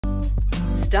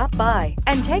Stop by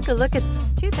and take a look at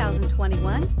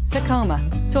 2021 Tacoma.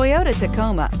 Toyota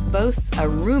Tacoma boasts a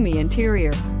roomy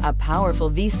interior, a powerful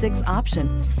V6 option,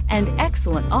 and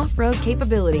excellent off-road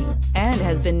capability, and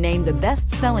has been named the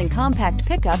best-selling compact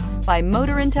pickup by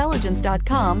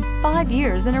MotorIntelligence.com 5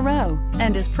 years in a row,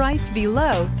 and is priced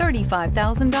below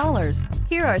 $35,000.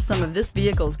 Here are some of this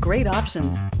vehicle's great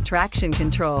options: traction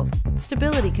control,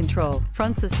 stability control,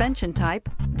 front suspension type,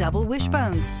 double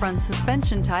wishbones, front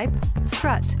suspension type,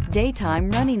 strut, daytime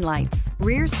running lights,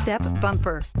 rear step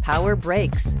bumper, power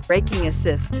brakes, braking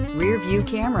assist, rear view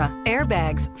camera,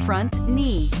 airbags, front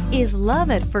knee. Is love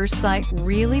at first sight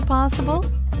really possible?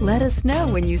 Let us know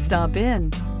when you stop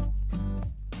in.